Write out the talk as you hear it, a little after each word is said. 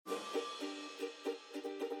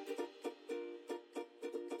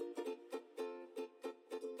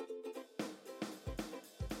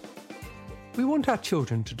We want our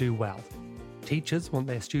children to do well. Teachers want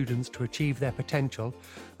their students to achieve their potential,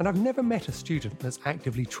 and I've never met a student that's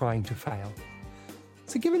actively trying to fail.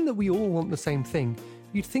 So given that we all want the same thing,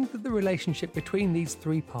 you'd think that the relationship between these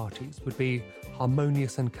three parties would be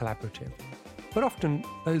harmonious and collaborative. But often,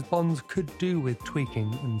 those bonds could do with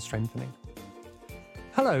tweaking and strengthening.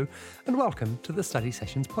 Hello, and welcome to the Study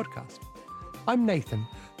Sessions podcast. I'm Nathan,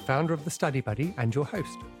 founder of the Study Buddy and your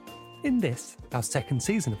host. In this, our second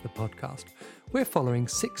season of the podcast, we're following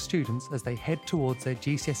 6 students as they head towards their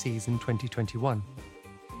GCSEs in 2021.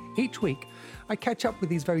 Each week, I catch up with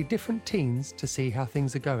these very different teens to see how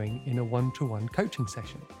things are going in a one-to-one coaching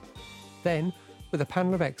session. Then, with a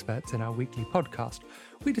panel of experts in our weekly podcast,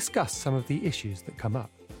 we discuss some of the issues that come up.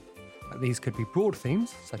 These could be broad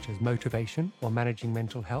themes, such as motivation or managing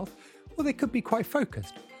mental health, or they could be quite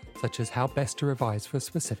focused, such as how best to revise for a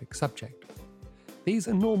specific subject. These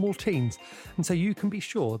are normal teens, and so you can be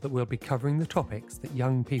sure that we'll be covering the topics that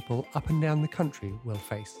young people up and down the country will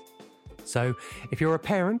face. So, if you're a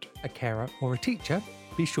parent, a carer, or a teacher,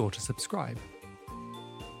 be sure to subscribe.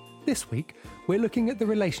 This week, we're looking at the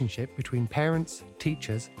relationship between parents,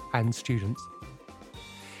 teachers, and students.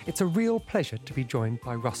 It's a real pleasure to be joined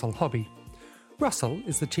by Russell Hobby. Russell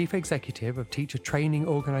is the Chief Executive of teacher training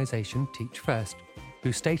organisation Teach First,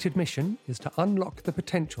 whose stated mission is to unlock the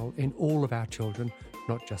potential in all of our children,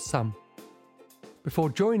 not just some. Before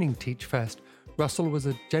joining Teach First, Russell was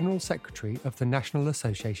a General Secretary of the National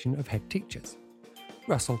Association of Head Teachers.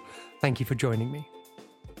 Russell, thank you for joining me.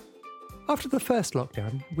 After the first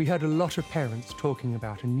lockdown, we heard a lot of parents talking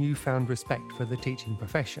about a newfound respect for the teaching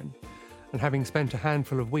profession. And having spent a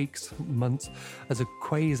handful of weeks, months, as a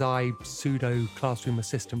quasi-pseudo classroom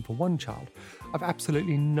assistant for one child, I've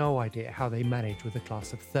absolutely no idea how they manage with a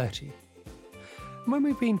class of 30. And when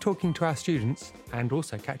we've been talking to our students, and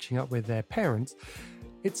also catching up with their parents,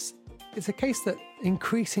 it's a case that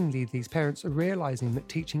increasingly these parents are realising that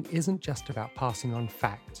teaching isn't just about passing on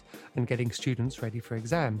facts and getting students ready for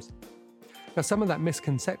exams. Now, some of that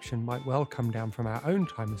misconception might well come down from our own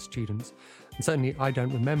time as students, and certainly I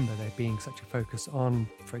don't remember there being such a focus on,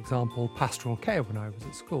 for example, pastoral care when I was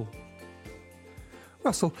at school.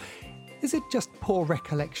 Russell, is it just poor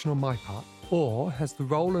recollection on my part, or has the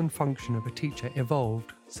role and function of a teacher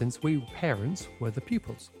evolved since we parents were the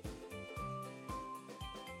pupils?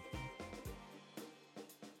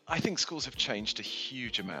 I think schools have changed a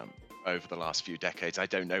huge amount over the last few decades. I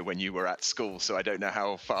don't know when you were at school, so I don't know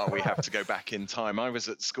how far we have to go back in time. I was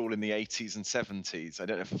at school in the 80s and 70s. I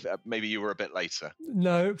don't know if maybe you were a bit later.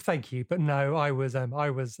 No, thank you, but no, I was a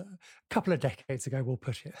couple of decades ago. We'll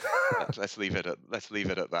put it. let's leave it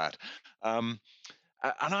at that. And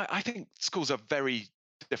I think schools are very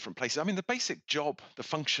different places. I mean, the basic job, the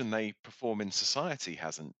function they perform in society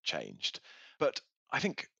hasn't changed, but I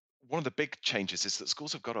think one of the big changes is that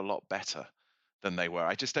schools have got a lot better than they were.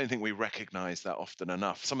 I just don't think we recognize that often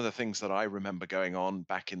enough. Some of the things that I remember going on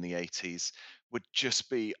back in the 80s would just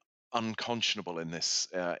be unconscionable in this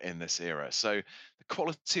era. So the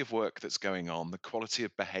quality of work that's going on, the quality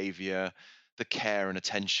of behavior, the care and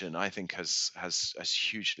attention, I think has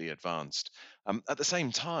hugely advanced. At the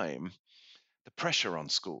same time, the pressure on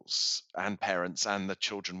schools and parents and the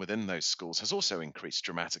children within those schools has also increased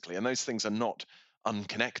dramatically, and those things are not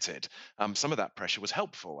unconnected. Some of that pressure was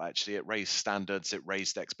helpful, actually. It raised standards, it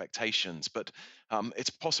raised expectations, but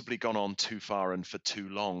it's possibly gone on too far and for too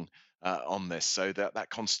long on this, so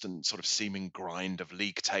that constant sort of seeming grind of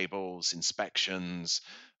league tables, inspections,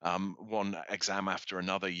 one exam after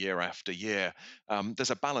another, year after year. There's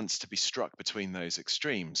a balance to be struck between those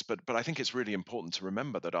extremes, but I think it's really important to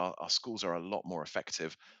remember that our schools are a lot more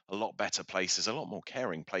effective, a lot better places, a lot more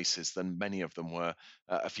caring places than many of them were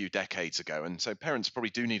a few decades ago. And so parents probably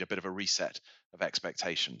do need a bit of a reset of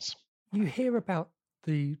expectations. You hear about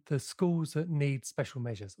the schools that need special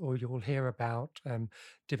measures, or you'll hear about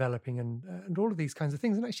developing and all of these kinds of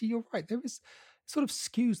things. And actually, you're right. There is sort of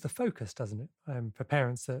skews the focus, doesn't it, for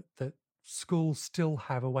parents that schools still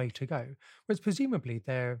have a way to go, whereas presumably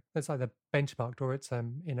it's either benchmarked or it's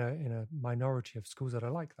in a minority of schools that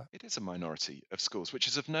are like that. It is a minority of schools, which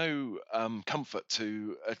is of no comfort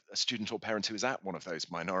to a student or parent who is at one of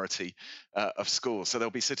those minority of schools. So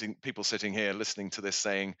there'll be people sitting here listening to this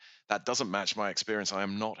saying, that doesn't match my experience. I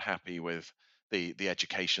am not happy with the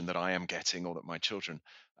education that I am getting or that my children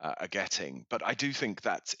are getting. But I do think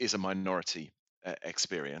that is a minority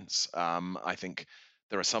experience. I think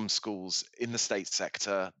there are some schools in the state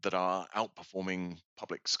sector that are outperforming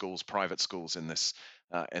public schools, private schools in this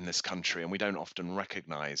country, and we don't often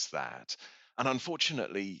recognise that. And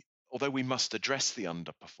unfortunately, although we must address the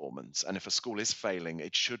underperformance, and if a school is failing,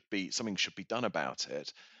 something should be done about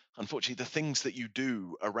it. unfortunately, the things that you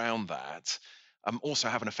do around that also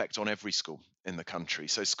have an effect on every school in the country.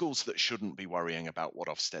 So schools that shouldn't be worrying about what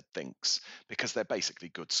Ofsted thinks because they're basically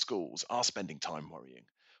good schools are spending time worrying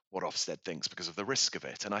what Ofsted thinks because of the risk of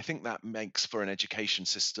it. And I think that makes for an education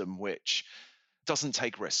system which doesn't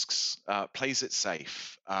take risks, plays it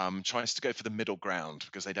safe, tries to go for the middle ground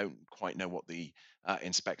because they don't quite know what the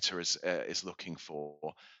inspector is looking for,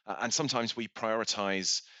 and sometimes we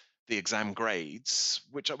prioritise the exam grades,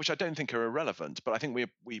 which I don't think are irrelevant, but I think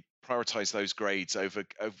we prioritise those grades over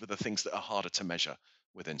the things that are harder to measure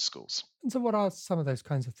within schools. And so, what are some of those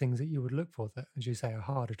kinds of things that you would look for that, as you say, are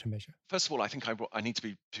harder to measure? First of all, I think I need to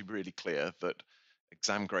be really clear that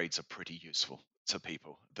exam grades are pretty useful to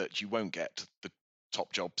people, that you won't get the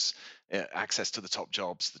top jobs, access to the top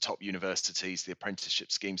jobs, the top universities, the apprenticeship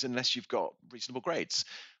schemes, unless you've got reasonable grades.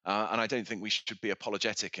 And I don't think we should be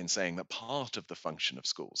apologetic in saying that part of the function of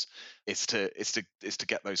schools is to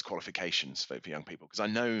get those qualifications for young people. Because I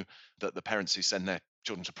know that the parents who send their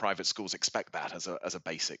children to private schools expect that as a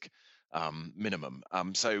basic minimum.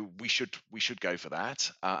 So we should go for that,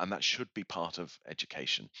 and that should be part of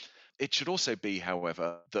education. It should also be,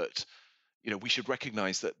 however, that we should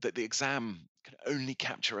recognize that the exam can only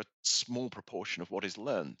capture a small proportion of what is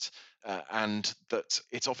learnt, and that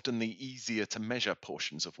it's often the easier to measure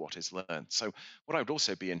portions of what is learnt. So what I would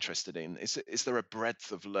also be interested in is there a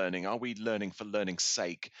breadth of learning? Are we learning for learning's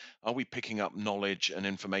sake? Are we picking up knowledge and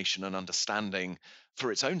information and understanding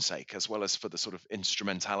for its own sake, as well as for the sort of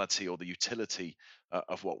instrumentality or the utility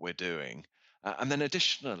of what we're doing? And then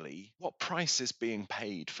additionally, what price is being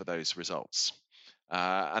paid for those results?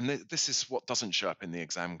 And this is what doesn't show up in the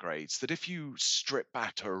exam grades, that if you strip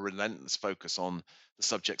back to a relentless focus on the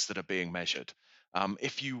subjects that are being measured,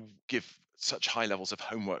 if you give such high levels of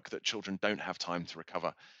homework that children don't have time to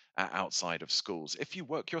recover outside of schools, if you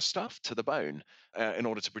work your stuff to the bone in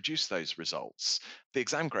order to produce those results, the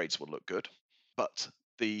exam grades will look good, but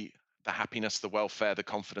the happiness, the welfare, the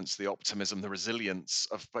confidence, the optimism, the resilience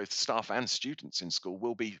of both staff and students in school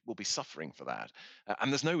will be suffering for that.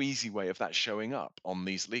 And there's no easy way of that showing up on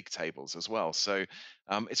these league tables as well. So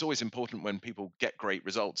it's always important when people get great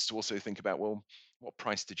results to also think about, well, what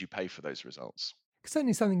price did you pay for those results?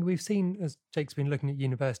 Certainly something we've seen as Jake's been looking at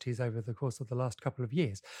universities over the course of the last couple of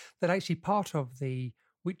years, that actually part of the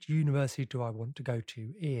which university do I want to go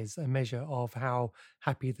to is a measure of how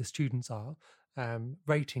happy the students are,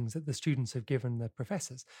 ratings that the students have given the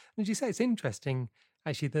professors. And as you say, it's interesting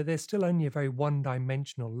actually that there's still only a very one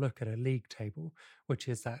dimensional look at a league table, which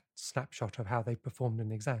is that snapshot of how they performed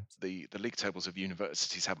in exams. The league tables of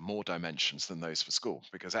universities have more dimensions than those for school,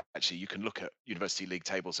 because actually you can look at university league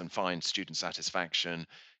tables and find student satisfaction,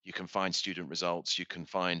 you can find student results, you can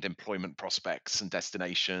find employment prospects and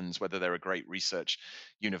destinations, whether they're a great research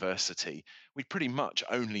university. We pretty much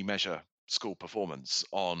only measure school performance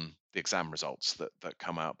on the exam results that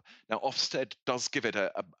come up. Now, Ofsted does give it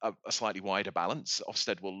a slightly wider balance.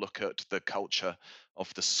 Ofsted will look at the culture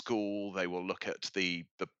of the school. They will look at the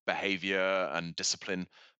behaviour and discipline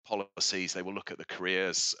policies. They will look at the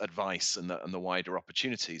careers advice and the wider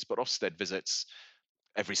opportunities. But Ofsted visits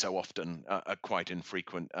every so often at quite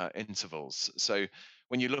infrequent intervals. So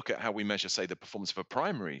when you look at how we measure, say, the performance of a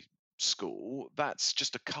primary school, that's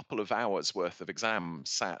just a couple of hours worth of exams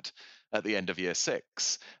sat at the end of year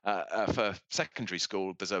six. For secondary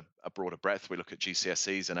school, there's a broader breadth. We look at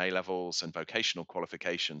GCSEs and A levels and vocational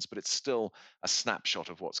qualifications, but it's still a snapshot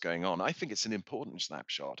of what's going on. I think it's an important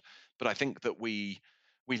snapshot, but I think that we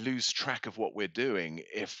lose track of what we're doing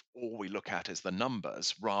if all we look at is the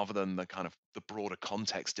numbers rather than the kind of the broader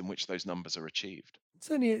context in which those numbers are achieved.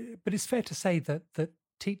 Certainly, but it's fair to say that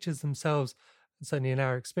teachers themselves, certainly in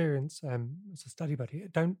our experience as a study buddy,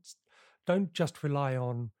 don't just rely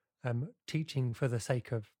on teaching for the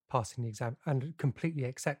sake of passing the exam and completely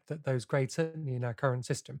accept that those grades, certainly in our current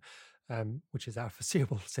system, which is our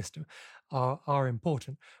foreseeable system, are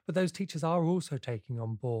important. But those teachers are also taking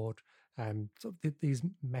on board sort of these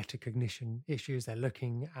metacognition issues. They're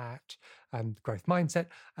looking at growth mindset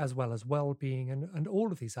as well as well-being and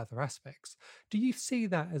all of these other aspects. Do you see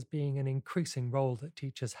that as being an increasing role that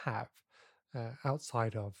teachers have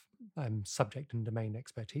outside of subject and domain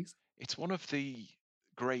expertise? It's one of the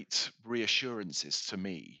great reassurances to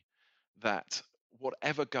me that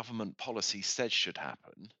whatever government policy says should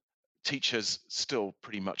happen, teachers still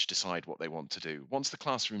pretty much decide what they want to do. Once the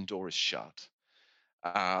classroom door is shut,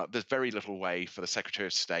 there's very little way for the Secretary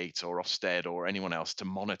of State or Ofsted or anyone else to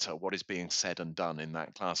monitor what is being said and done in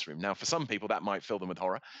that classroom. Now, for some people, that might fill them with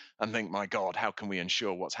horror and think, my God, how can we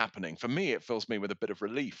ensure what's happening? For me, it fills me with a bit of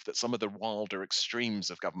relief that some of the wilder extremes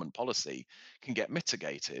of government policy can get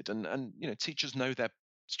mitigated. And teachers know their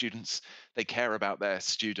students. They care about their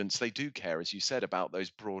students. They do care, as you said, about those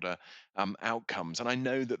broader outcomes. And I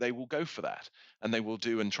know that they will go for that, and they will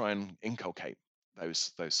do and try and inculcate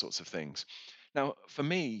those sorts of things. Now, for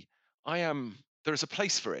me, I am there is a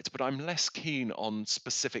place for it, but I'm less keen on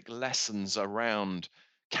specific lessons around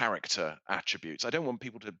character attributes. I don't want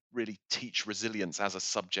people to really teach resilience as a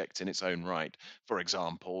subject in its own right, for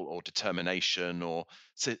example, or determination, or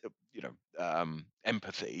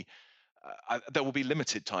empathy. There will be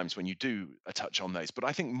limited times when you do a touch on those, but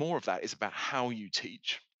I think more of that is about how you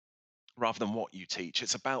teach rather than what you teach.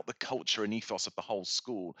 It's about the culture and ethos of the whole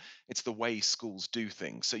school. It's the way schools do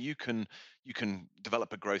things. So you can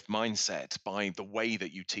develop a growth mindset by the way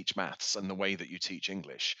that you teach maths and the way that you teach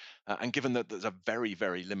English. And given that there's a very,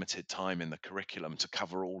 very limited time in the curriculum to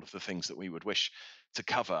cover all of the things that we would wish to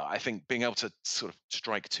cover, I think being able to sort of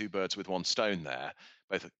strike two birds with one stone there,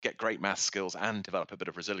 both get great math skills and develop a bit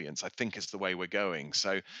of resilience, I think is the way we're going.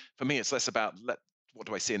 So for me, it's less about what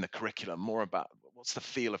do I see in the curriculum, more about what's the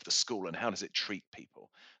feel of the school and how does it treat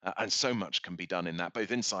people. And so much can be done in that,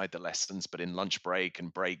 both inside the lessons, but in lunch break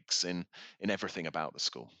and breaks, in everything about the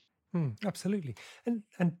school. Absolutely.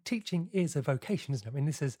 And teaching is a vocation, isn't it? I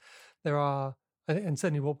mean, there are, and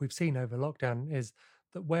certainly what we've seen over lockdown is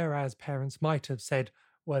that whereas parents might have said,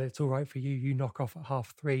 well, it's all right for you, you knock off at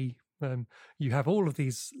 3:30. You have all of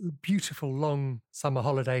these beautiful long summer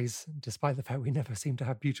holidays, despite the fact we never seem to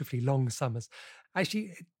have beautifully long summers.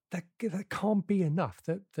 Actually, that can't be enough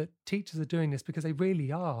that teachers are doing this because they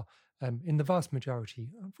really are, in the vast majority,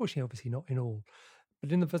 unfortunately, obviously not in all,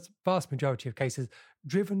 but in the vast majority of cases,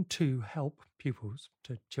 driven to help pupils,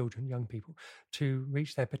 to children, young people, to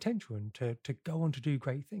reach their potential and to go on to do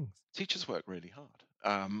great things. Teachers work really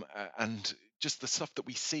hard, and just the stuff that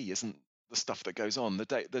we see isn't the stuff that goes on.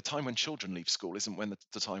 The time when children leave school isn't when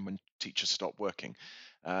the time when teachers stop working,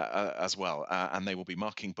 as well. And they will be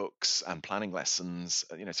marking books and planning lessons.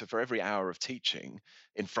 So for every hour of teaching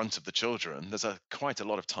in front of the children, there's quite a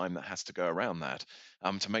lot of time that has to go around that,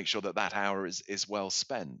 to make sure that that hour is well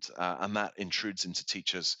spent, and that intrudes into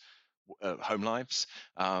teachers' home lives.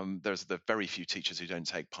 There's the very few teachers who don't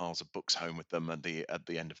take piles of books home with them at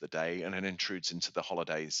the end of the day, and it intrudes into the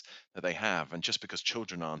holidays that they have. And just because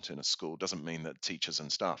children aren't in a school doesn't mean that teachers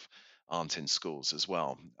and staff aren't in schools as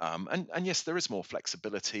well. And yes, there is more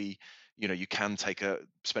flexibility. You can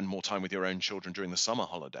spend more time with your own children during the summer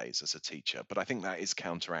holidays as a teacher, but I think that is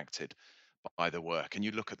counteracted by the work. And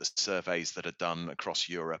you look at the surveys that are done across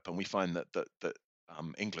Europe, and we find that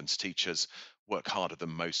England's teachers work harder than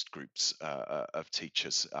most groups of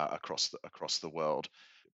teachers across the world.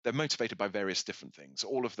 They're motivated by various different things.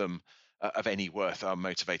 All of them, of any worth, are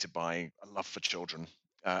motivated by a love for children.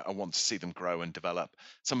 And want to see them grow and develop.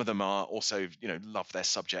 Some of them are also, love their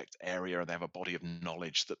subject area. They have a body of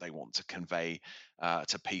knowledge that they want to convey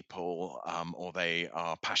to people, or they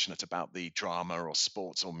are passionate about the drama or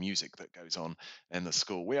sports or music that goes on in the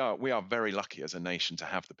school. We are very lucky as a nation to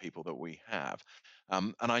have the people that we have.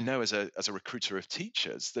 And I know as a recruiter of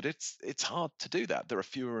teachers that it's hard to do that. There are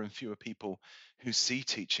fewer and fewer people who see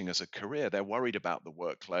teaching as a career. They're worried about the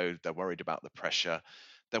workload. They're worried about the pressure.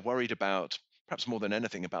 They're worried about, perhaps more than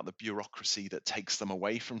anything, about the bureaucracy that takes them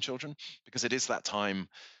away from children, because it is that time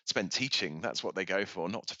spent teaching. That's what they go for,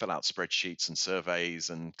 not to fill out spreadsheets and surveys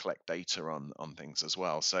and collect data on things as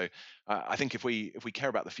well. So I think if we care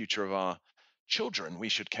about the future of our children, we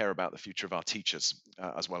should care about the future of our teachers,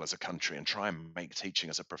 as well as a country, and try and make teaching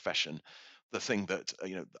as a profession the thing that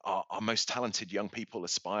our most talented young people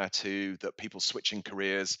aspire to. That people switching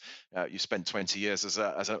careers, you spent 20 years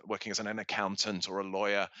working as an accountant or a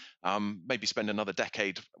lawyer, maybe spend another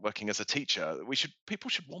decade working as a teacher. People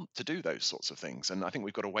should want to do those sorts of things, and I think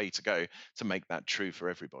we've got a way to go to make that true for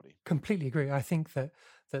everybody. Completely agree. I think that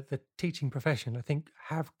the teaching profession, I think,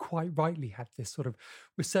 have quite rightly had this sort of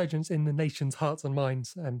resurgence in the nation's hearts and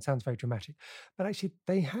minds. And sounds very dramatic, but actually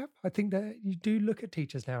they have. I think that you do look at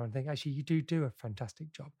teachers now and think, actually, you do a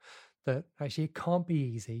fantastic job. That actually it can't be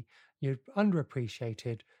easy. You're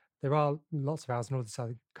underappreciated. There are lots of hours and all this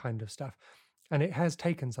other kind of stuff, and it has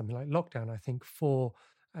taken something like lockdown, I think, for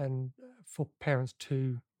parents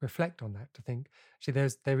to reflect on that, to think actually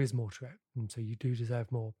there is more to it, and so you do deserve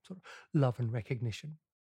more sort of love and recognition.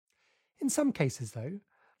 In some cases, though,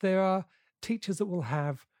 there are teachers that will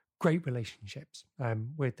have great relationships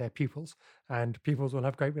with their pupils, and pupils will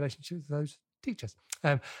have great relationships with those teachers.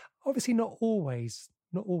 Obviously, not always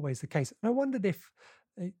the case. And I wondered if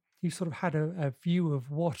you sort of had a view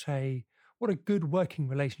of what a good working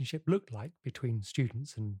relationship looked like between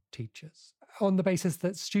students and teachers. on the basis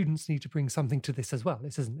that students need to bring something to this as well.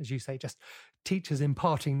 This isn't, as you say, just teachers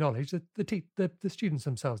imparting knowledge. The students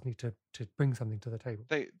themselves need to bring something to the table.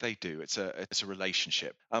 They do. It's a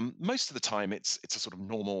relationship. Most of the time, it's a sort of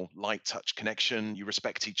normal light touch connection. You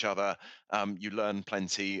respect each other. You learn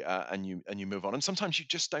plenty, and you move on. And sometimes you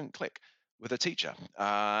just don't click with a teacher.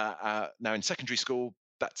 Now, in secondary school,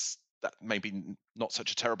 that may be not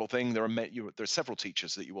such a terrible thing. There are several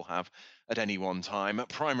teachers that you will have at any one time. At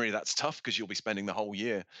primary, that's tough because you'll be spending the whole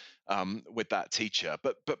year with that teacher.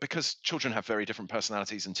 But because children have very different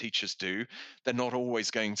personalities and teachers do, they're not always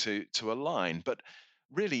going to align. But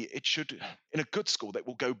really, it should, in a good school, that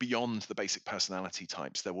will go beyond the basic personality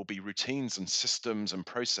types. There will be routines and systems and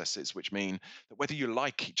processes which mean that whether you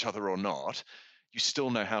like each other or not, you still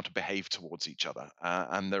know how to behave towards each other.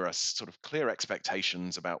 And there are sort of clear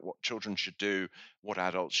expectations about what children should do, what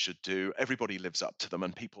adults should do. Everybody lives up to them,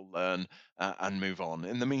 and people learn and move on.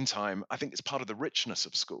 In the meantime, I think it's part of the richness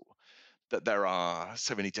of school that there are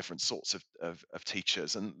so many different sorts of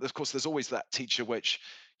teachers. And of course, there's always that teacher which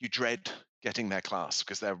you dread getting their class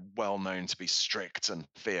because they're well known to be strict and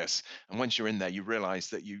fierce. And once you're in there, you realize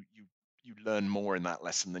that you learn more in that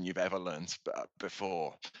lesson than you've ever learned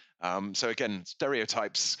before. So again,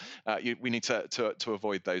 stereotypes. We need to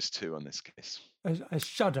avoid those too in this case. A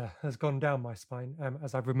shudder has gone down my spine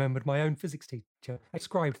as I've remembered my own physics teacher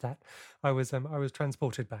described that. I was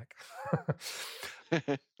transported back.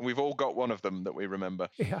 We've all got one of them that we remember.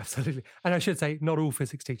 Yeah, absolutely. And I should say, not all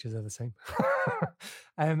physics teachers are the same.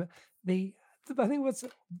 um, the, I think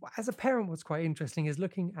as a parent, what's quite interesting is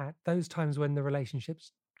looking at those times when the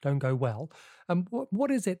relationships don't go well.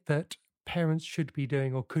 What is it that parents should be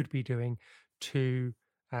doing or could be doing to,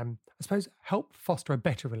 I suppose, help foster a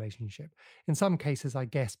better relationship? In some cases, I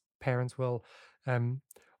guess parents will um,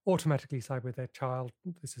 automatically side with their child.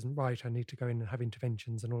 This isn't right. I need to go in and have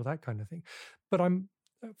interventions and all that kind of thing. But from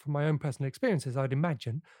my own personal experiences, I'd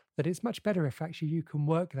imagine that it's much better if actually you can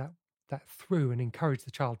work that through and encourage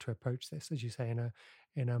the child to approach this, as you say,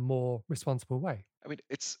 in a more responsible way. I mean,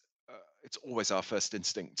 it's always our first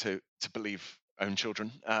instinct to believe own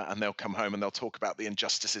children, and they'll come home and they'll talk about the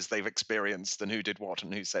injustices they've experienced and who did what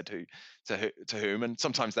and who said who to whom. And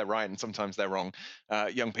sometimes they're right and sometimes they're wrong.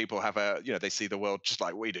 Young people have they see the world just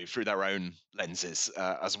like we do through their own lenses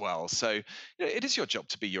as well. So it is your job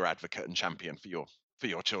to be your advocate and champion for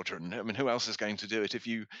your children. I mean, who else is going to do it if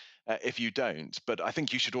you don't? But I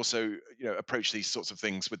think you should also approach these sorts of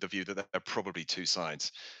things with the view that there are probably two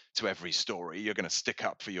sides to every story. You're going to stick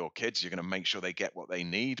up for your kids. You're going to make sure they get what they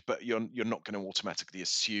need, but you're not going to automatically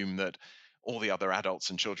assume that all the other adults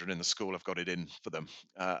and children in the school have got it in for them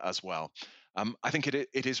as well. I think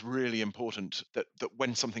it is really important that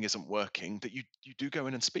when something isn't working, that you do go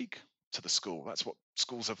in and speak to the school. That's what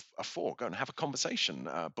schools are for. Go and have a conversation,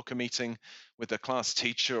 book a meeting with the class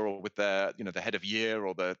teacher or with the head of year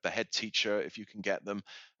or the head teacher if you can get them,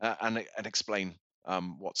 and explain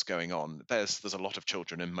what's going on. There's a lot of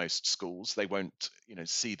children in most schools. They won't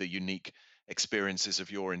see the unique experiences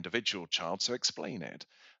of your individual child, so explain it.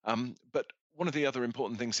 But one of the other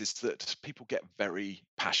important things is that people get very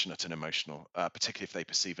passionate and emotional, particularly if they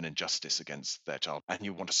perceive an injustice against their child, and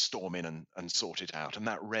you want to storm in and sort it out. And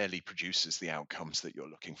that rarely produces the outcomes that you're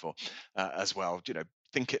looking for as well.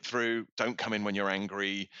 Think it through. Don't come in when you're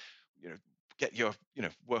angry. You know, get your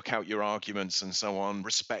work out your arguments and so on.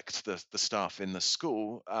 Respect the staff in the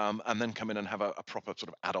school, and then come in and have a proper sort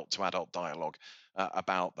of adult to adult dialogue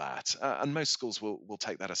about that. And most schools will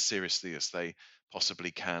take that as seriously as they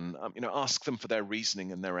possibly can. Ask them for their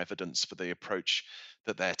reasoning and their evidence for the approach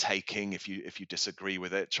that they're taking. If you disagree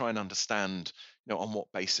with it, try and understand on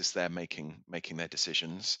what basis they're making their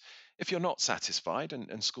decisions. If you're not satisfied,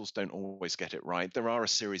 and schools don't always get it right, there are a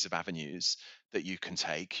series of avenues that you can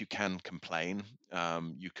take. You can complain.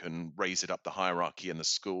 You can raise it up the hierarchy in the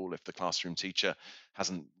school if the classroom teacher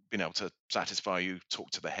hasn't been able to satisfy you.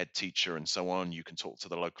 Talk to the head teacher and so on. You can talk to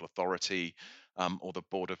the local authority or the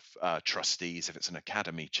board of trustees if it's an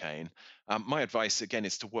academy chain. My advice again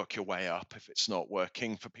is to work your way up if it's not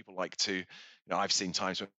working. For people like to, I've seen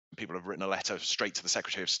times when people have written a letter straight to the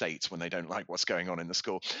Secretary of State when they don't like what's going on in the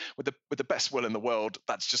school. With the best will in the world,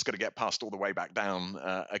 that's just going to get passed all the way back down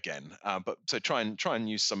again. But so try and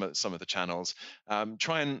use some of the channels.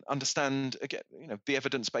 Try and understand again, the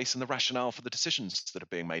evidence base and the rationale for the decisions that are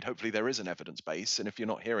being made. Hopefully, there is an evidence base, and if you're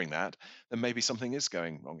not hearing that, then maybe something is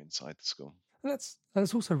going wrong inside the school. And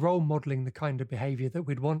that's also role modeling the kind of behavior that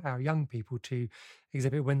we'd want our young people to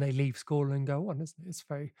exhibit when they leave school and go on, isn't it? It's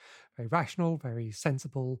very, very rational, very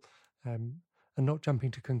sensible, and not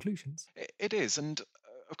jumping to conclusions. It is, and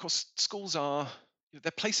of course, schools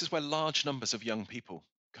they're places where large numbers of young people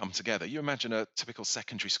come together. You imagine a typical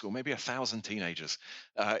secondary school, maybe 1,000 teenagers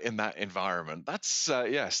in that environment. That's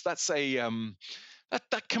yes, that's a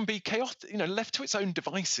that can be chaotic. Left to its own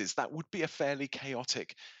devices, that would be a fairly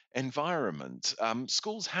chaotic environment.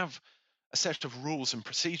 Schools have a set of rules and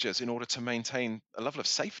procedures in order to maintain a level of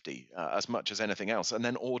safety as much as anything else, and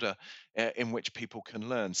then order in which people can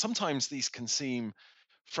learn. Sometimes these can seem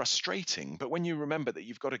frustrating, but when you remember that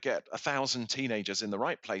you've got to get 1,000 teenagers in the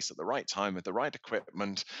right place at the right time with the right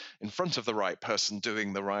equipment in front of the right person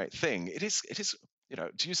doing the right thing, it is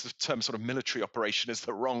to use the term sort of military operation is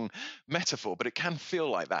the wrong metaphor, but it can feel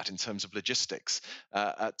like that in terms of logistics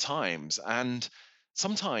at times. And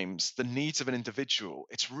sometimes the needs of an individual,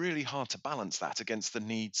 it's really hard to balance that against the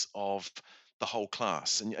needs of the whole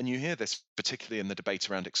class. And you hear this particularly in the debate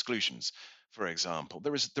around exclusions, for example.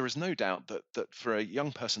 There is no doubt that for a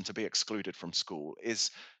young person to be excluded from school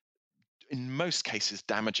is in most cases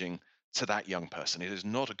damaging to that young person. It is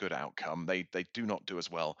not a good outcome. They do not do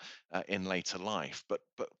as well in later life. But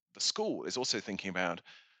the school is also thinking about,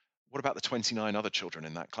 what about the 29 other children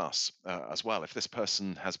in that class as well? If this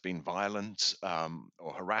person has been violent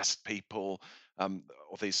or harassed people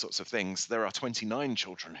or these sorts of things, there are 29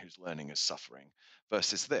 children whose learning is suffering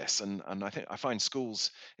versus this. And I find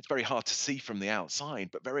schools, it's very hard to see from the outside,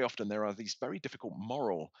 but very often there are these very difficult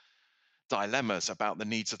moral dilemmas about the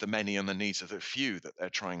needs of the many and the needs of the few that they're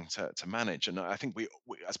trying to manage. And I think we,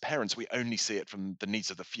 as parents, we only see it from the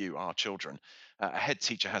needs of the few, our children. A head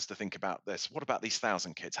teacher has to think about this. What about these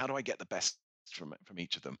 1,000 kids? How do I get the best from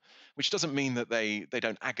each of them? Which doesn't mean that they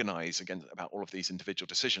don't agonize again about all of these individual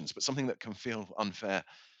decisions, but something that can feel unfair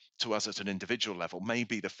to us at an individual level may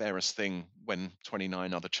be the fairest thing when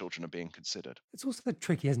 29 other children are being considered. It's also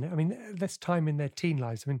tricky, isn't it? I mean, this time in their teen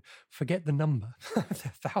lives, I mean, forget the number, there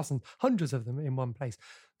are thousands, hundreds of them in one place,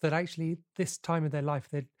 that actually this time of their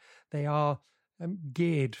life, they are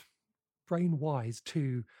geared brain wise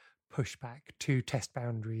to push back, to test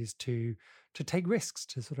boundaries, to take risks,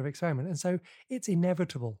 to sort of experiment. And so it's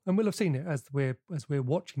inevitable, and we'll have seen it as we're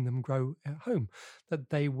watching them grow at home,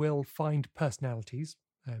 that they will find personalities,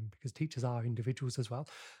 because teachers are individuals as well,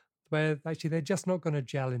 where actually they're just not going to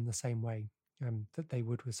gel in the same way that they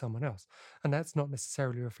would with someone else. And that's not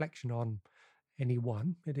necessarily a reflection on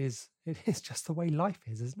anyone. It is just the way life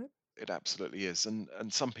is, isn't it? It absolutely is. And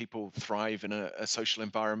some people thrive in a social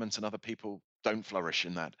environment and other people don't flourish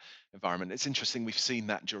in that environment. It's interesting, we've seen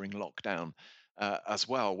that during lockdown as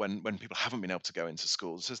well, when people haven't been able to go into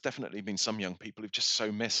schools. There's definitely been some young people who've just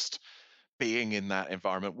so missed being in that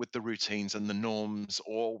environment with the routines and the norms,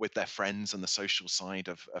 or with their friends and the social side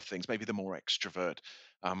of things, maybe the more extrovert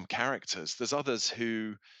characters. There's others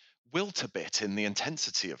who wilt a bit in the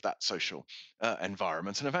intensity of that social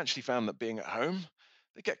environment and have actually found that being at home,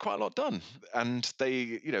 they get quite a lot done. And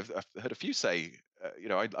I've heard a few say,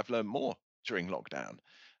 I've learned more during lockdown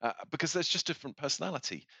because there's just different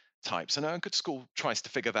personality types. And a good school tries to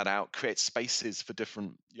figure that out, create spaces for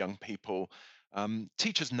different young people.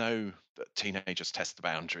 Teachers know that teenagers test the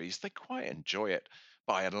boundaries. They quite enjoy it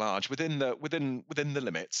by and large within the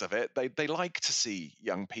limits of it. They like to see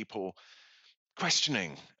young people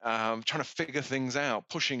questioning, trying to figure things out,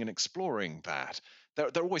 pushing and exploring that.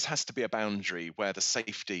 There always has to be a boundary where the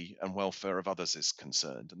safety and welfare of others is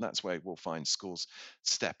concerned, and that's where we'll find schools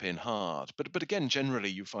step in hard. But again, generally,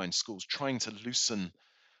 you find schools trying to loosen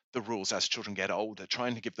the rules as children get older,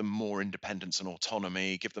 trying to give them more independence and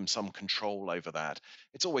autonomy, give them some control over that.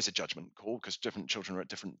 It's always a judgment call because different children are at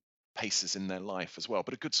different paces in their life as well.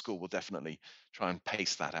 But a good school will definitely try and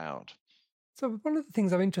pace that out. So one of the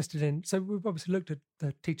things I'm interested in, so we've obviously looked at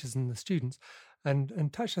the teachers and the students,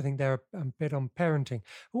 and touched, I think, there a bit on parenting.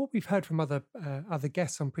 But what we've heard from other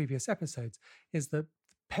guests on previous episodes is that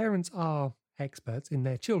parents are experts in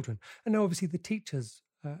their children, and now obviously the teachers,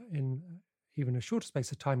 in even a shorter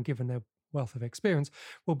space of time, given their wealth of experience,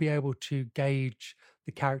 will be able to gauge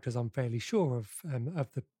the characters. I'm fairly sure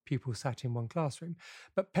of the pupils sat in one classroom,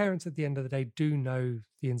 but parents at the end of the day do know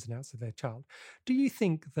the ins and outs of their child. Do you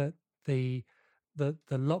think that the the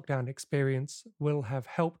lockdown experience will have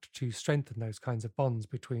helped to strengthen those kinds of bonds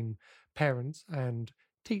between parents and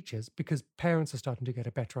teachers, because parents are starting to get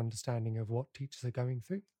a better understanding of what teachers are going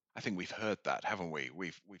through? I think we've heard that, haven't we?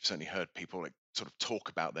 We've certainly heard people like sort of talk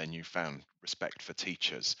about their newfound respect for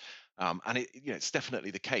teachers, and it's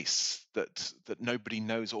definitely the case that nobody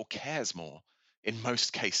knows or cares more in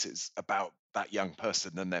most cases about that young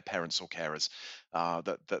person than their parents or carers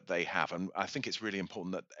that they have. And I think it's really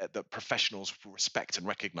important that professionals respect and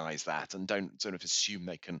recognise that, and don't sort of assume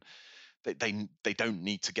they don't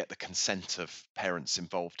need to get the consent of parents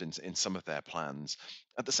involved in some of their plans.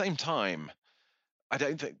 At the same time, I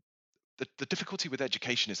don't think the difficulty with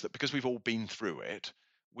education is that because we've all been through it,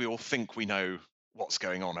 we all think we know what's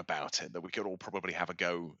going on about it, that we could all probably have a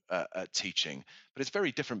go at teaching. But it's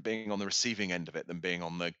very different being on the receiving end of it than being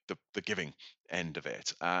on the giving end of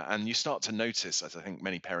it. And you start to notice, as I think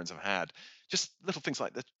many parents have had, just little things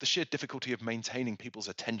like the sheer difficulty of maintaining people's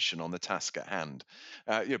attention on the task at hand.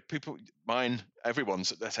 People, mine,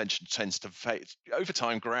 everyone's attention tends to fade over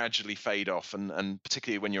time, gradually fade off, and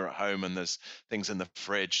particularly when you're at home and there's things in the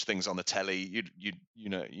fridge, things on the telly, you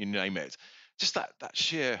know, you name it. Just that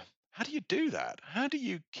sheer. How do you do that? How do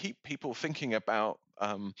you keep people thinking about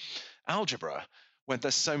algebra when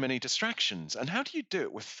there's so many distractions? And how do you do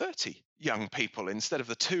it with 30 young people instead of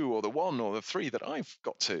the two or the one or the three that I've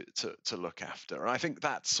got to look after? And I think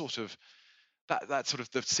that sort of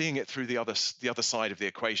the seeing it through the other side of the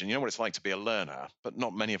equation. You know what it's like to be a learner, but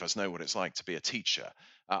not many of us know what it's like to be a teacher.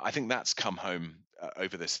 I think that's come home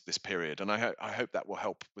over this period, and I hope that will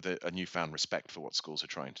help with a newfound respect for what schools are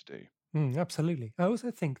trying to do. Absolutely. I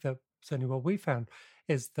also think that certainly what we found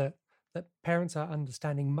is that parents are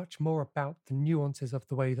understanding much more about the nuances of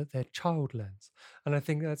the way that their child learns, and I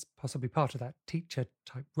think that's possibly part of that teacher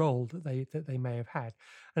type role that they may have had,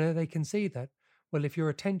 and that they can see that, well, if your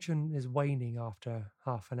attention is waning after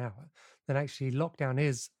half an hour, then actually lockdown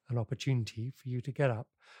is an opportunity for you to get up,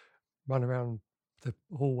 run around the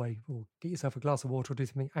hallway or get yourself a glass of water or do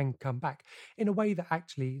something and come back in a way that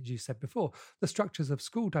actually, as you said before, the structures of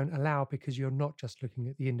school don't allow, because you're not just looking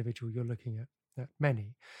at the individual, you're looking at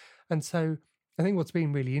many. And so I think what's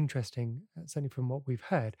been really interesting, certainly from what we've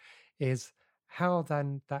heard, is how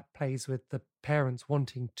then that plays with the parents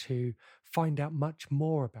wanting to find out much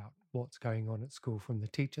more about what's going on at school from the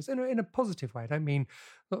teachers in a positive way. I don't mean,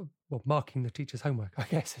 well, marking the teacher's homework, I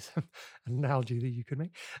guess, is an analogy that you could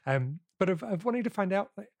make. But of wanting to find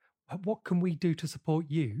out, like, what can we do to support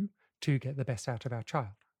you to get the best out of our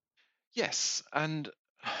child? Yes, and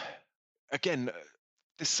again,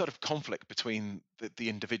 this sort of conflict between the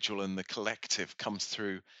individual and the collective comes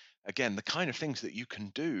through again the kind of things that you can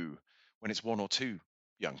do when it's one or two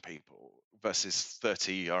young people versus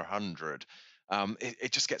 30 or 100.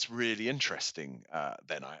 It just gets really interesting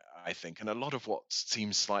then, I think, and a lot of what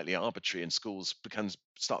seems slightly arbitrary in schools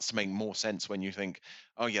starts to make more sense when you think,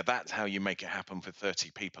 oh yeah, that's how you make it happen for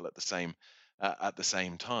 30 people at the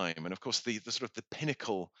same time. And of course, the sort of the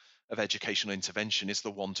pinnacle of educational intervention is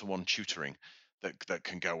the one-to-one tutoring that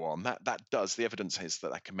can go on. That does, the evidence is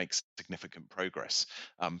that can make significant progress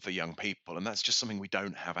for young people, and that's just something we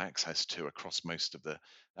don't have access to across most of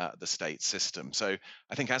the state system. So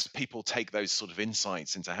I think as people take those sort of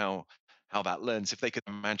insights into how that learns, if they could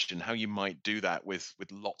imagine how you might do that with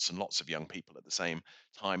lots and lots of young people at the same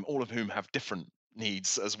time, all of whom have different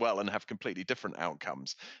needs as well and have completely different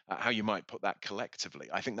outcomes, how you might put that collectively,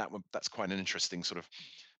 I think that's quite an interesting sort of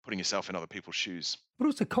putting yourself in other people's shoes. But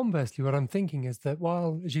also conversely, what I'm thinking is that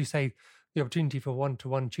while, as you say, the opportunity for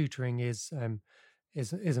one-to-one tutoring isn't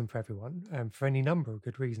for everyone, for any number of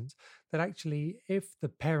good reasons, that actually, if the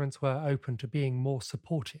parents were open to being more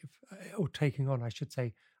supportive, or taking on, I should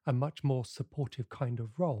say, a much more supportive kind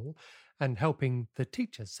of role, and helping the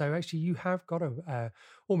teachers. So actually, you have got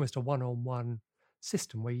almost a one-on-one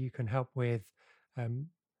system where you can help with. Um,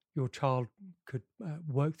 your child could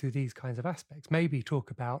work through these kinds of aspects, maybe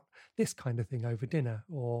talk about this kind of thing over dinner,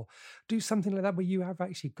 or do something like that where you have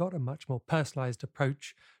actually got a much more personalized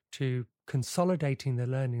approach to consolidating the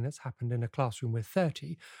learning that's happened in a classroom with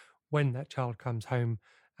 30 when that child comes home,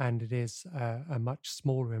 and it is a much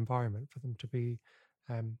smaller environment for them to be,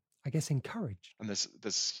 I guess, encouraged. And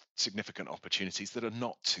there's significant opportunities that are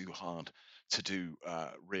not too hard to do,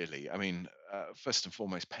 really. I mean, first and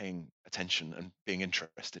foremost, paying attention and being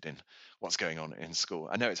interested in what's going on in school.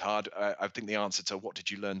 I know it's hard. I think the answer to what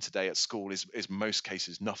did you learn today at school is most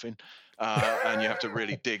cases nothing, and you have to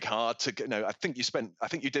really dig hard to get. No, I think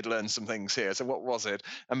you did learn some things here. So what was it?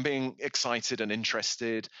 And being excited and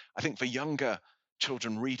interested. I think for younger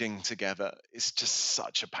children, reading together is just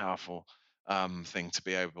such a powerful thing to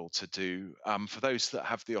be able to do. For those that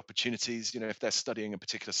have the opportunities, if they're studying a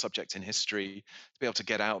particular subject in history, to be able to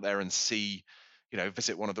get out there and see,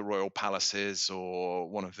 visit one of the royal palaces or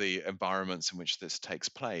one of the environments in which this takes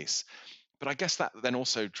place. But I guess that then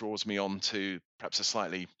also draws me on to perhaps a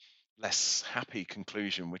slightly less happy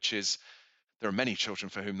conclusion, which is there are many children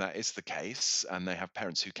for whom that is the case, and they have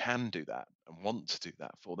parents who can do that and want to do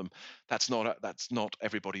that for them. That's not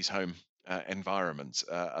everybody's home environment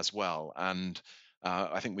as well, and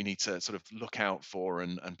I think we need to sort of look out for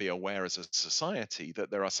and be aware as a society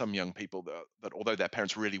that there are some young people that although their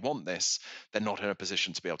parents really want this, they're not in a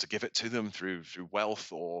position to be able to give it to them through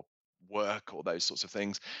wealth or work or those sorts of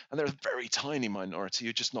things. And there are a very tiny minority who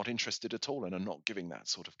are just not interested at all and are not giving that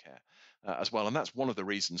sort of care as well. And that's one of the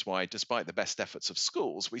reasons why, despite the best efforts of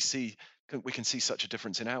schools, we can see such a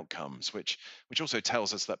difference in outcomes, which also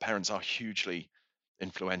tells us that parents are hugely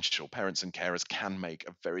influential. Parents and carers can make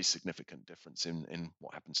a very significant difference in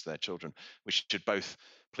what happens to their children, which should both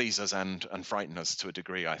please us and frighten us to a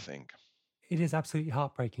degree, I think. It is absolutely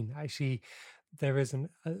heartbreaking that actually there is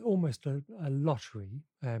almost a lottery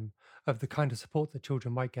of the kind of support that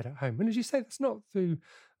children might get at home. And as you say, that's not through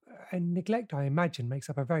and neglect, I imagine, makes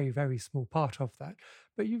up a very, very small part of that.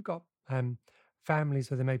 But you've got families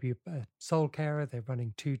where there may be a sole carer, they're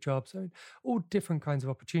running two jobs, I mean, all different kinds of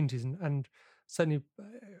opportunities. And certainly,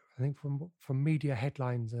 I think from media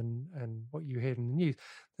headlines and what you hear in the news,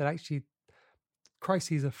 that actually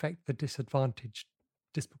crises affect the disadvantaged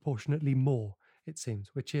disproportionately more, it seems,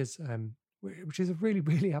 which is a really,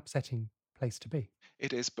 really upsetting place to be.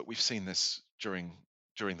 It is, but we've seen this during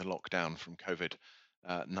the lockdown from COVID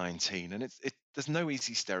 19, and there's no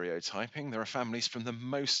easy stereotyping. There are families from the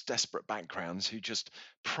most desperate backgrounds who just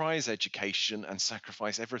prize education and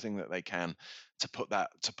sacrifice everything that they can to put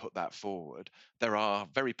that forward. There are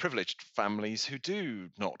very privileged families who do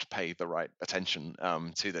not pay the right attention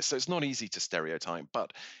to this, so it's not easy to stereotype.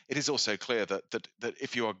 But it is also clear that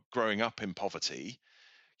if you are growing up in poverty,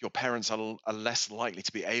 your parents are less likely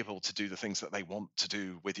to be able to do the things that they want to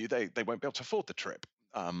do with you. They won't be able to afford the trip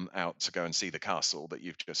out to go and see the castle that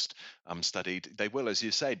you've just studied. They will, as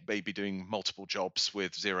you said, may be doing multiple jobs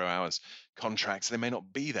with 0 hours contracts. They may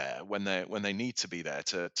not be there when they need to be there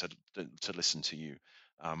to listen to you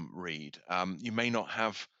read. You may not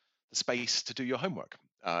have the space to do your homework.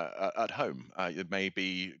 At home, it may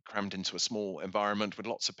be crammed into a small environment with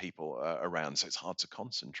lots of people around, so it's hard to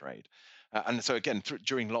concentrate. And so again,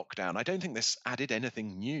 during lockdown, I don't think this added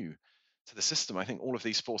anything new to the system. I think all of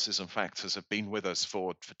these forces and factors have been with us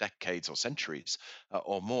for decades or centuries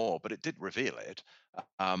or more, but it did reveal it.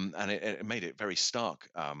 And it made it very stark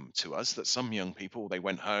to us that some young people, they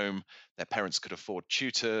went home, their parents could afford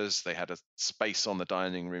tutors, they had a space on the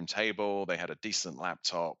dining room table, they had a decent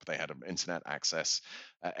laptop, they had internet access,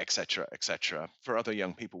 etc., etc. For other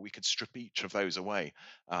young people, we could strip each of those away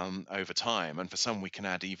over time. And for some, we can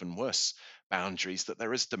add even worse boundaries, that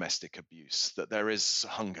there is domestic abuse, that there is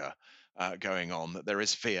hunger going on, that there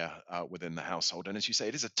is fear within the household. And as you say,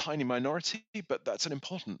 it is a tiny minority, but that's an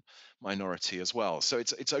important minority as well. So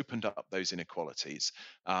it's opened up those inequalities,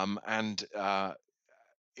 and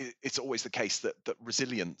it's always the case that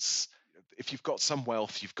resilience. If you've got some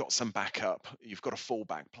wealth, you've got some backup, you've got a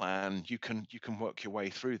fallback plan, you can work your way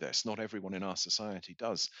through this. Not everyone in our society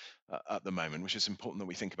does at the moment, which is important that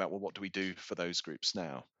we think about. Well, what do we do for those groups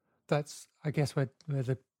now? That's, I guess, where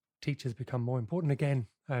the teachers become more important again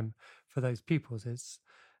for those pupils.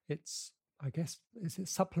 It's, I guess, is it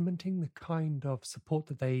supplementing the kind of support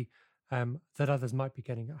that that others might be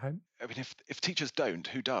getting at home? I mean, if teachers don't,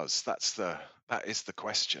 who does? That is the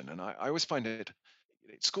question. And I always find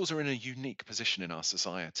schools are in a unique position in our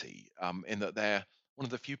society, in that they're one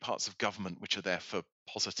of the few parts of government which are there for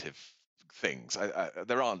positive things.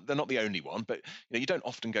 They're not the only one, but you don't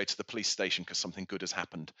often go to the police station because something good has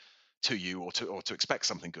happened to you, or to expect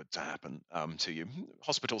something good to happen to you.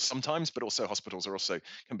 Hospitals sometimes, but also hospitals are also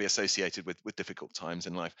can be associated with difficult times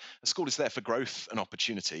in life. A school is there for growth and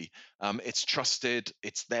opportunity. It's trusted.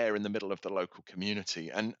 It's there in the middle of the local community,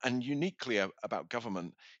 and uniquely about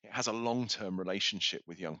government, it has a long-term relationship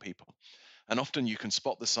with young people. And often you can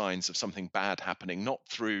spot the signs of something bad happening, not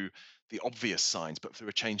through the obvious signs, but through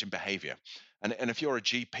a change in behavior. And if you're a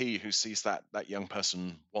GP who sees that young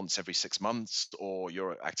person once every 6 months, or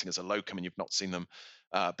you're acting as a locum and you've not seen them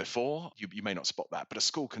before, you may not spot that. But a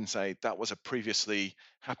school can say that was a previously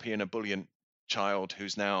happy and ebullient child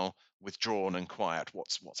who's now withdrawn and quiet.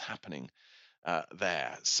 What's happening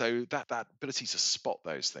there? So that ability to spot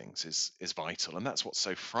those things is vital, and that's what's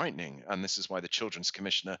so frightening. And this is why the Children's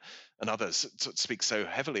Commissioner and others speak so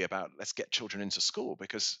heavily about let's get children into school,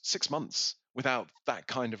 because 6 months without that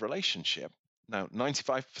kind of relationship. Now,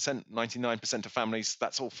 95%, 99% of families,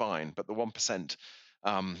 that's all fine, but the 1%,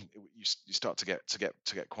 you start to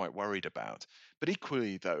get quite worried about. But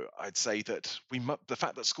equally, though, I'd say that the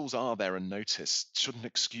fact that schools are there and noticed shouldn't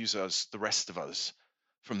excuse us, the rest of us,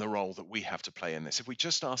 from the role that we have to play in this. If we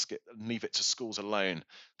just ask it and leave it to schools alone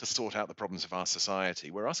to sort out the problems of our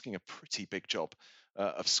society, we're asking a pretty big job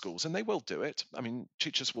of schools, and they will do it. I mean,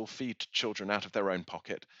 teachers will feed children out of their own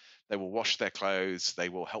pocket. They will wash their clothes. They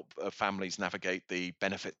will help families navigate the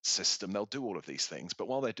benefit system. They'll do all of these things, but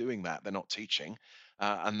while they're doing that, they're not teaching,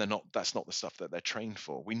 and they're not. That's not the stuff that they're trained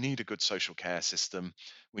for. We need a good social care system.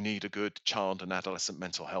 We need a good child and adolescent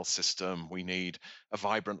mental health system. We need a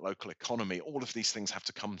vibrant local economy. All of these things have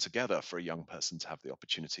to come together for a young person to have the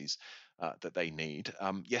opportunities that they need.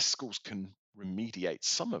 Yes, schools can remediate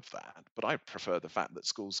some of that, but I prefer the fact that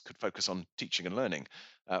schools could focus on teaching and learning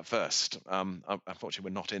first. Unfortunately,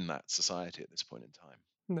 we're not in that society at this point in time.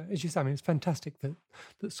 No, as you say, I mean, it's fantastic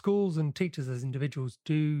that schools and teachers as individuals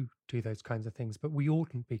do those kinds of things, but we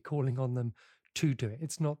oughtn't be calling on them to do it.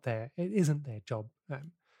 It isn't their job,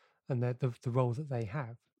 and the role that they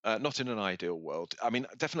have. Not in an ideal world. I mean,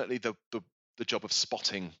 definitely the job of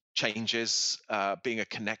spotting changes, being a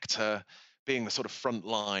connector, being the sort of front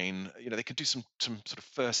line. They can do some sort of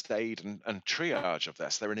first aid and triage of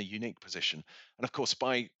this. They're in a unique position, and of course,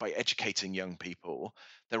 by educating young people,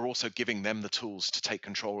 they're also giving them the tools to take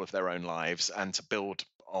control of their own lives and to build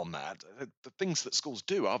on that. The things that schools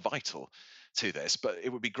do are vital to this, but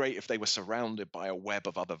it would be great if they were surrounded by a web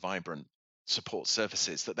of other vibrant support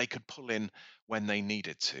services that they could pull in when they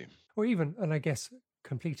needed to. Or even, and I guess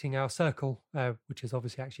completing our circle, which is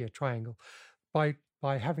obviously actually a triangle, by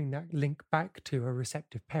having that link back to a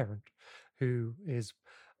receptive parent who is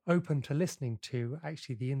open to listening to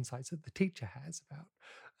actually the insights that the teacher has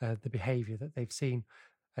about the behavior that they've seen,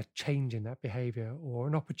 a change in that behavior, or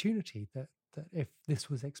an opportunity that if this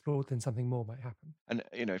was explored, then something more might happen. And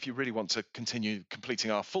if you really want to continue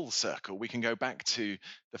completing our full circle, we can go back to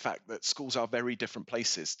the fact that schools are very different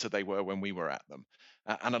places to they were when we were at them.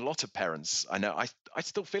 And a lot of parents, I know, I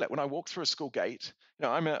still feel it when I walk through a school gate.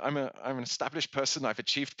 I'm an established person. I've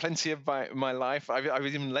achieved plenty of my life. I've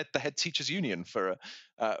even led the head teachers union for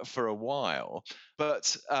a while,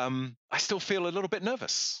 but I still feel a little bit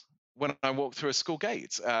nervous when I walk through a school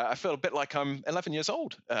gate. I feel a bit like I'm 11 years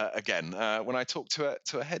old again when I talk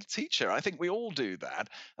to a head teacher. I think we all do that,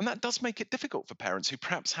 and that does make it difficult for parents who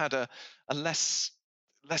perhaps had a less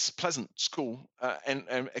pleasant school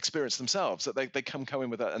and experience themselves, that they come in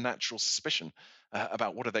with a natural suspicion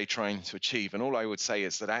about what are they trying to achieve. And all I would say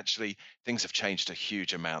is that actually things have changed a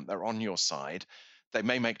huge amount. They're on your side. They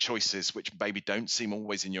may make choices which maybe don't seem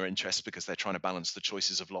always in your interest because they're trying to balance the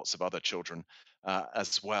choices of lots of other children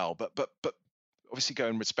as well. But obviously go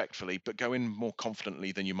in respectfully, but go in more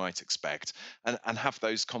confidently than you might expect, and have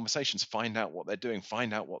those conversations. Find out what they're doing.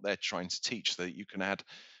 Find out what they're trying to teach, so that you can add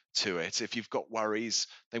to it. If you've got worries,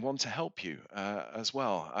 they want to help you as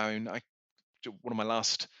well. I mean, one of my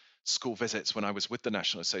last school visits when I was with the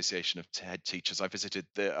National Association of Head Teachers, I visited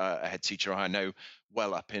a head teacher I know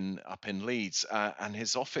well up in Leeds, and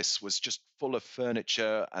his office was just full of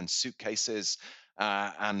furniture and suitcases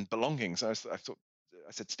and belongings. I thought.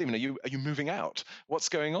 I said, Stephen, are you moving out? What's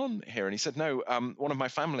going on here? And he said, no, one of my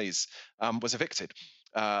families was evicted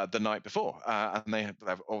the night before, and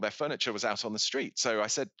all their furniture was out on the street. So I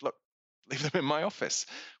said, look, leave them in my office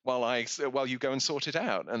while you go and sort it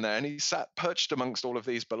out. And he sat perched amongst all of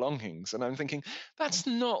these belongings. And I'm thinking, that's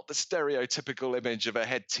not the stereotypical image of a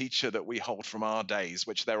head teacher that we hold from our days,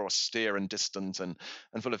 which they're austere and distant and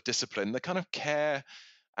full of discipline. The kind of care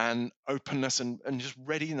and openness and just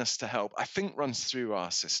readiness to help, I think, runs through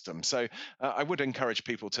our system. So I would encourage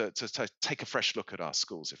people to take a fresh look at our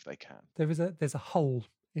schools if they can. There's a hole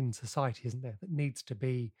in society, isn't there, that needs to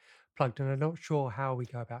be plugged, and I'm not sure how we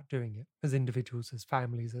go about doing it as individuals, as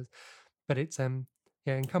families, but it's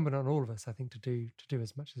incumbent on all of us, I think, to do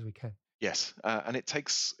as much as we can. Yes, and it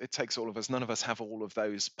takes all of us. None of us have all of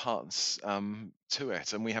those parts to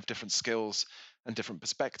it, and we have different skills and different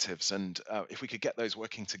perspectives. And if we could get those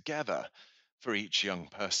working together for each young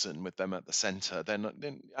person, with them at the centre, then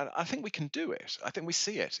I think we can do it. I think we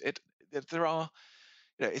see it. There are.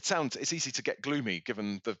 It's easy to get gloomy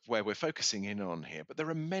given where we're focusing in on here, but there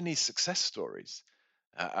are many success stories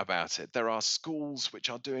about it. There are schools which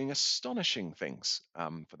are doing astonishing things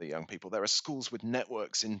for the young people. There are schools with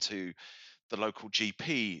networks into the local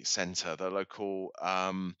GP centre, the local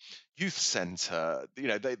youth centre.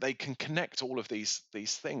 They can connect all of these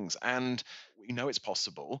things, and we know it's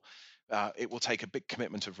possible. It will take a big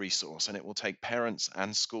commitment of resource, and it will take parents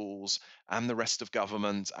and schools and the rest of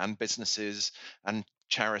government and businesses and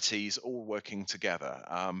charities all working together.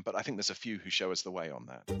 But I think there's a few who show us the way on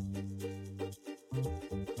that.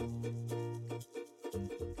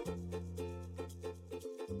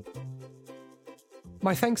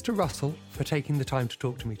 My thanks to Russell for taking the time to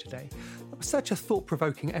talk to me today. It was such a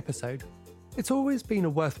thought-provoking episode. It's always been a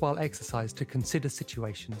worthwhile exercise to consider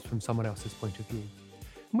situations from someone else's point of view.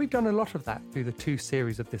 And we've done a lot of that through the 2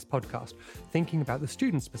 series of this podcast, thinking about the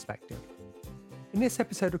student's perspective. In this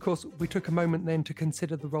episode, of course, we took a moment then to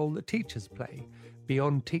consider the role that teachers play,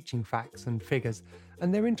 beyond teaching facts and figures,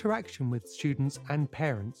 and their interaction with students and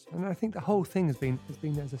parents. And I think the whole thing has been,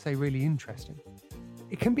 as I say, really interesting.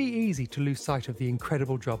 It can be easy to lose sight of the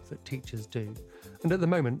incredible job that teachers do. And at the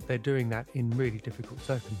moment, they're doing that in really difficult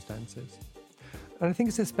circumstances. And I think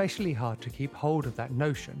it's especially hard to keep hold of that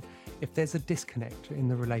notion if there's a disconnect in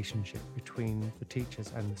the relationship between the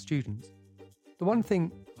teachers and the students. The one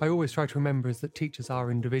thing I always try to remember is that teachers are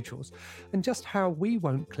individuals, and just how we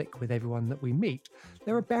won't click with everyone that we meet,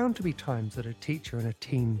 there are bound to be times that a teacher and a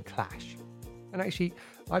teen clash. And actually,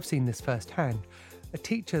 I've seen this firsthand. A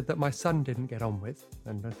teacher that my son didn't get on with,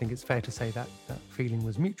 and I think it's fair to say that that feeling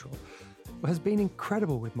was mutual, has been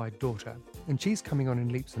incredible with my daughter, and she's coming on in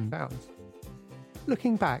leaps and bounds.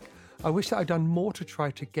 Looking back, I wish that I'd done more to try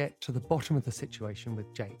to get to the bottom of the situation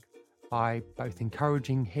with Jake, by both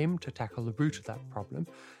encouraging him to tackle the root of that problem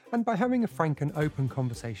and by having a frank and open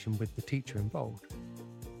conversation with the teacher involved.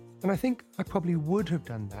 And I think I probably would have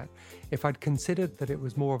done that if I'd considered that it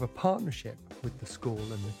was more of a partnership with the school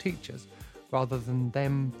and the teachers, rather than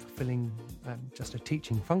them fulfilling just a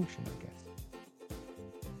teaching function, I guess.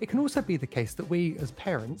 It can also be the case that we as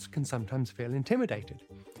parents can sometimes feel intimidated.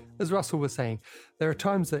 As Russell was saying, there are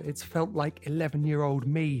times that it's felt like 11-year-old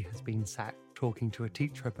me has been sat talking to a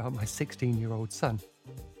teacher about my 16-year-old son.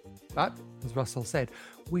 But, as Russell said,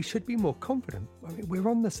 we should be more confident. I mean, we're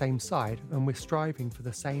on the same side and we're striving for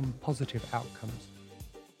the same positive outcomes.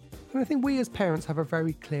 And I think we as parents have a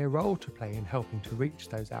very clear role to play in helping to reach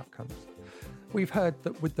those outcomes. We've heard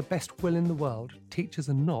that with the best will in the world, teachers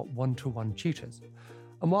are not one-to-one tutors.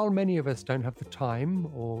 And while many of us don't have the time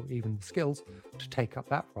or even the skills to take up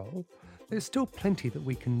that role, there's still plenty that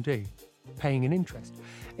we can do. Paying an interest,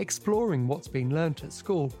 exploring what's been learnt at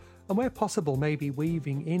school, and where possible maybe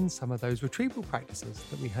weaving in some of those retrieval practices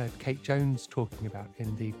that we heard Kate Jones talking about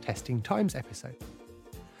in the Testing Times episode.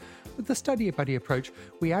 With the Study Buddy approach,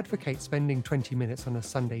 we advocate spending 20 minutes on a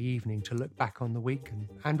Sunday evening to look back on the week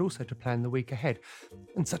and also to plan the week ahead.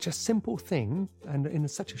 And such a simple thing, and in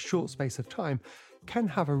such a short space of time, can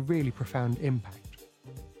have a really profound impact.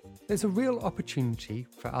 There's a real opportunity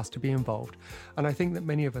for us to be involved, and I think that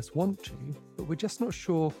many of us want to, but we're just not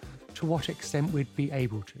sure to what extent we'd be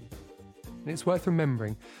able to. And it's worth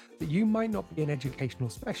remembering that you might not be an educational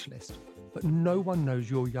specialist, but no one knows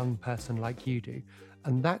your young person like you do,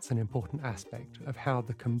 and that's an important aspect of how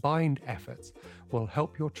the combined efforts will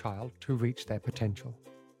help your child to reach their potential.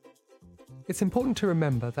 It's important to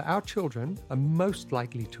remember that our children are most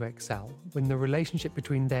likely to excel when the relationship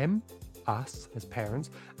between them, us as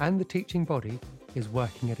parents, and the teaching body is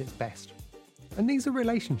working at its best. And these are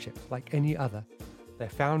relationships like any other. They're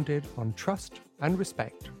founded on trust and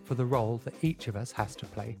respect for the role that each of us has to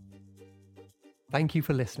play. Thank you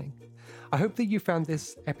for listening. I hope that you found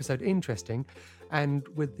this episode interesting, and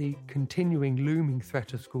with the continuing looming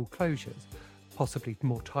threat of school closures, possibly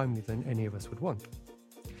more timely than any of us would want.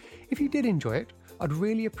 If you did enjoy it, I'd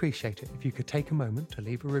really appreciate it if you could take a moment to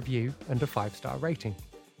leave a review and a 5-star rating.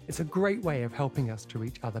 It's a great way of helping us to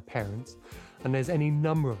reach other parents, and there's any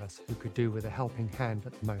number of us who could do with a helping hand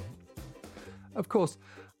at the moment. Of course,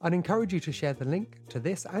 I'd encourage you to share the link to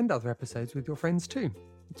this and other episodes with your friends too.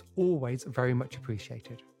 It's always very much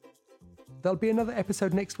appreciated. There'll be another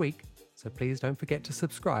episode next week, so please don't forget to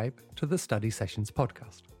subscribe to the Study Sessions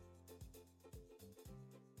podcast.